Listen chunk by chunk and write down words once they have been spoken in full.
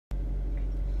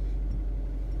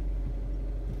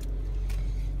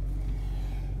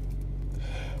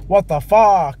What the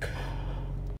fuck?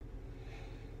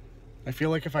 I feel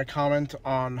like if I comment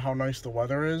on how nice the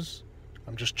weather is,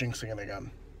 I'm just jinxing it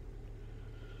again.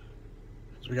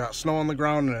 So we got snow on the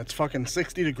ground and it's fucking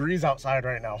 60 degrees outside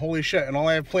right now. Holy shit. And all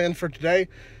I have planned for today,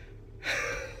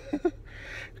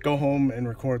 go home and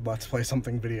record Let's Play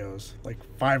Something videos. Like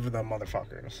 5 of them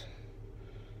motherfuckers.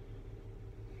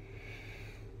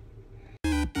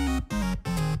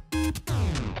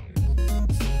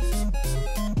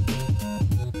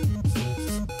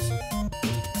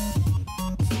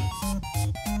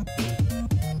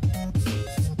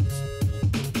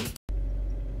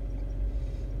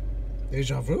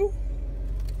 Deja vu?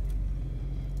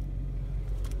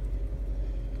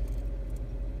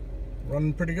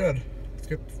 Running pretty good. Let's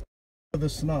get to the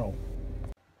snow.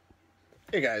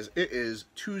 Hey guys, it is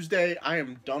Tuesday. I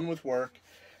am done with work,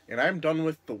 and I'm done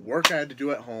with the work I had to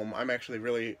do at home. I'm actually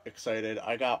really excited.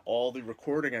 I got all the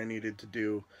recording I needed to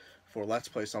do for Let's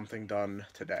Play Something done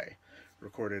today.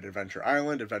 Recorded Adventure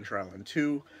Island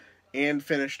 2, and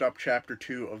finished up Chapter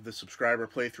 2 of the subscriber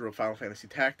playthrough of Final Fantasy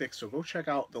Tactics, so go check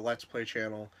out the Let's Play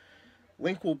channel.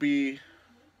 Link will be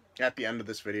at the end of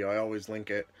this video. I always link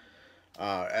it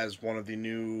as one of the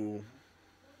new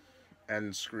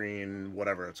end screen,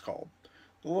 whatever it's called.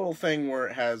 The little thing where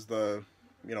it has the,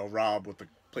 you know, Rob with the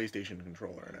PlayStation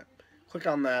controller in it. Click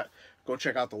on that. Go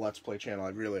check out the Let's Play channel.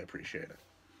 I'd really appreciate it.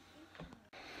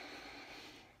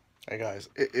 Hey guys,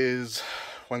 it is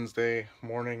Wednesday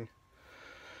morning.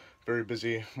 Very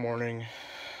busy morning.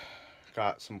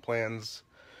 Got some plans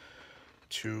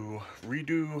to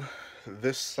redo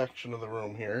this section of the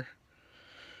room here,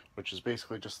 which is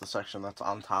basically just the section that's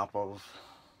on top of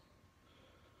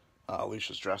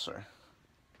Alicia's dresser.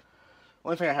 The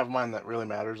only thing I have in mind that really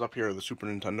matters up here are the Super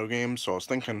Nintendo games, so I was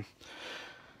thinking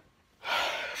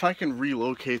if I can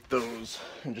relocate those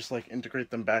and just like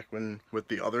integrate them back with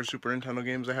the other Super Nintendo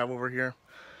games I have over here,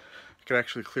 I could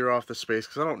actually clear off the space,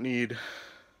 because I don't need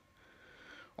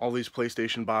all these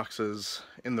PlayStation boxes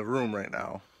in the room right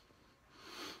now.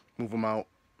 Move them out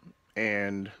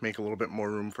and make a little bit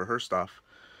more room for her stuff,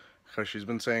 because she's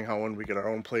been saying how when we get our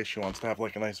own place she wants to have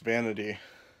like a nice vanity,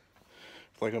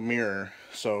 like a mirror.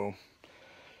 So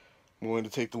I'm willing to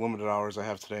take the limited hours I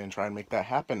have today and try and make that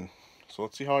happen. So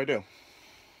let's see how I do.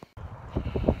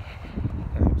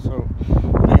 Alright, so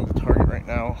I'm heading to Target right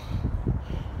now.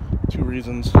 2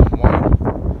 reasons. One,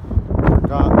 I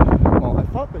forgot. Well, I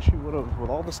thought that she would have, with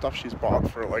all the stuff she's bought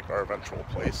for like our eventual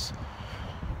place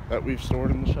that we've stored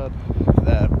in the shed,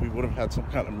 that we would have had some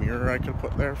kind of mirror I could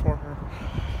put there for her.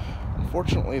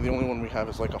 Unfortunately, the only one we have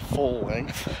is like a full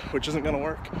length, which isn't going to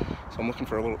work. So I'm looking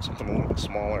for something a little bit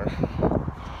smaller.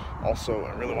 Also,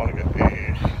 I really want to get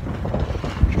a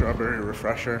strawberry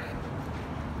refresher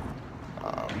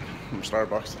from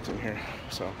Starbucks that's in here.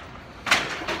 So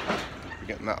we're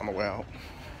getting that on the way out.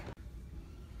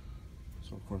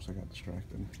 So of course I got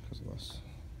distracted because of this.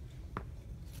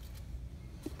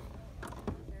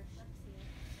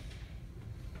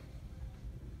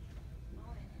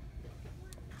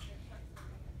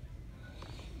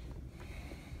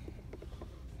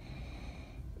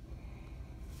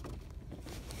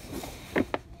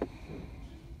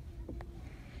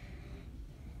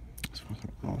 It's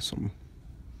fucking awesome.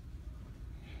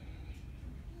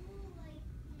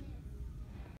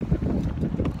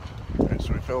 Alright,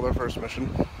 so we failed our first mission.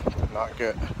 Did not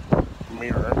get a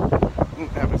mirror. Didn't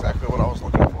have exactly what I was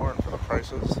looking for, and for the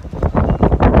prices,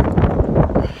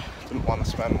 didn't want to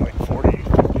spend like $40,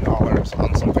 $50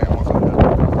 on something I wasn't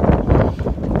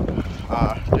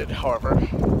good. Did, however,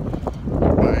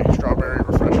 my strawberry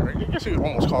refresher. I guess you could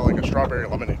almost call it like a strawberry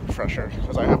lemonade refresher,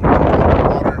 because I haven't done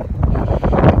water,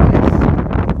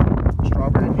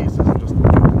 strawberry pieces, and just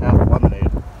half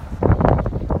lemonade.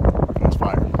 And it's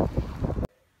fire.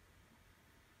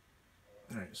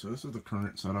 Alright, so this is the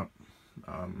current setup.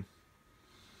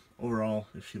 Overall,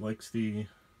 if she likes the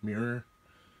mirror,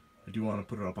 I do want to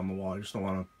put it up on the wall. I just don't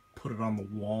want to put it on the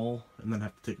wall and then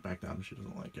have to take it back down if she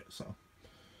doesn't like it, so.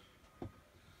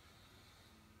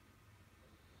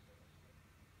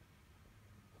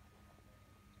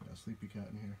 Got a sleepy cat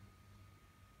in here.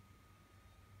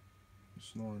 He's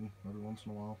snoring every once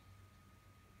in a while.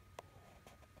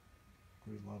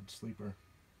 Pretty loud sleeper.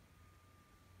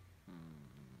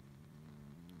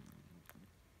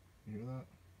 You hear that?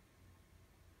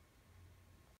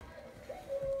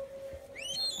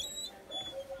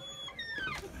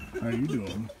 How are you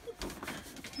doing?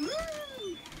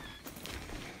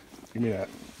 Give me that.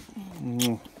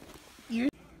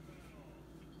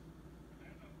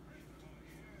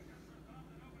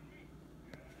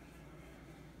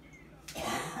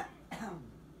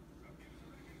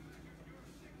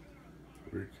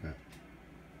 Weird cat.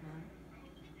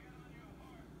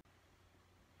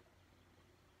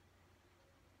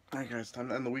 Alright guys, time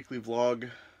to end the weekly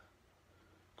vlog.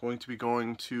 Going to be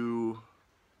going to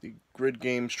the Grid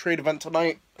Games trade event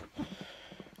tonight.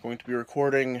 Going to be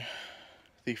recording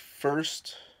the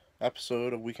first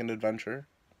episode of Weekend Adventure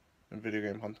and Video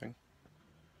Game Hunting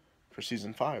for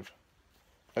Season 5.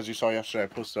 As you saw yesterday, I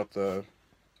posted up the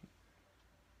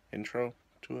intro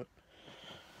to it.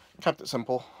 Kept it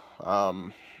simple.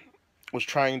 Was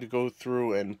trying to go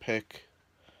through and pick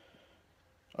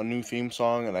a new theme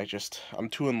song, and I'm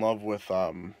too in love with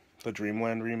the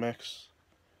Dreamland remix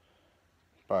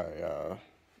by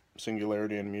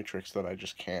Singularity and Mutrix that I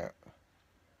just can't.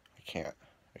 I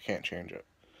can't change it.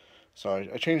 So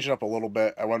I changed it up a little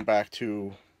bit. I went back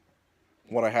to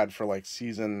what I had for like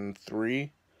Season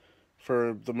 3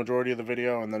 for the majority of the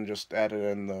video, and then just added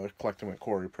in the Collecting with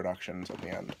Cory productions at the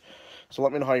end. So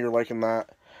let me know how you're liking that.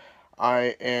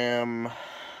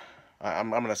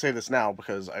 I'm going to say this now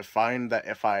because I find that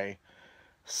if I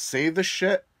say the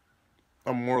shit,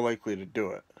 I'm more likely to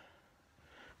do it.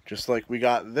 Just like we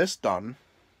got this done.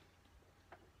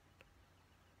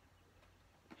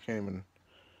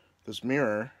 This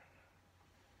mirror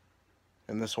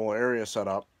and this whole area set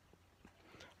up.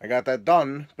 I got that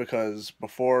done because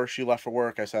before she left for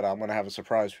work, I said, I'm going to have a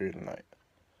surprise for you tonight.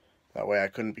 That way I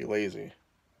couldn't be lazy.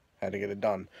 I had to get it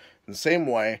done. In the same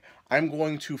way, I'm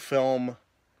going to film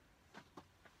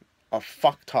a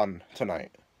fuck ton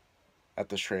tonight at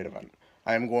this trade event.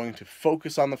 I am going to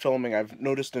focus on the filming. I've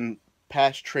noticed in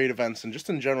past trade events and just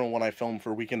in general when I film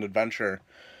for Weekend Adventure,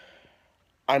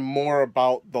 I'm more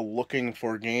about the looking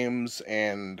for games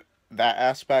and that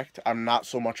aspect. I'm not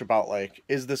so much about like,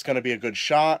 is this going to be a good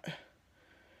shot?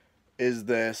 Is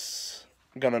this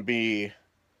going to be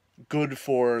good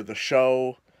for the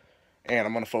show? And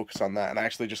I'm going to focus on that. And I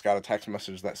actually just got a text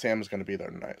message that Sam is going to be there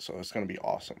tonight, so it's going to be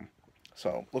awesome.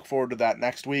 So, look forward to that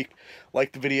next week.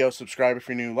 Like the video, subscribe if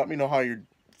you're new. Let me know how your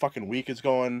fucking week is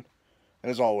going. And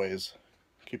as always,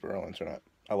 keep it real internet.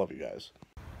 I love you guys.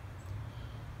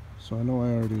 So, I know I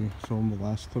already filmed the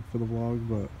last clip for the vlog,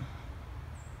 but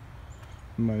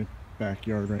in my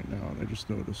backyard right now, and I just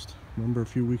noticed. Remember a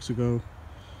few weeks ago,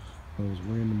 there was a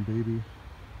random baby?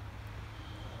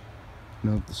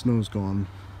 Now that the snow's gone,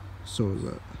 so is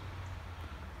that.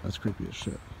 That's creepy as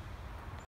shit.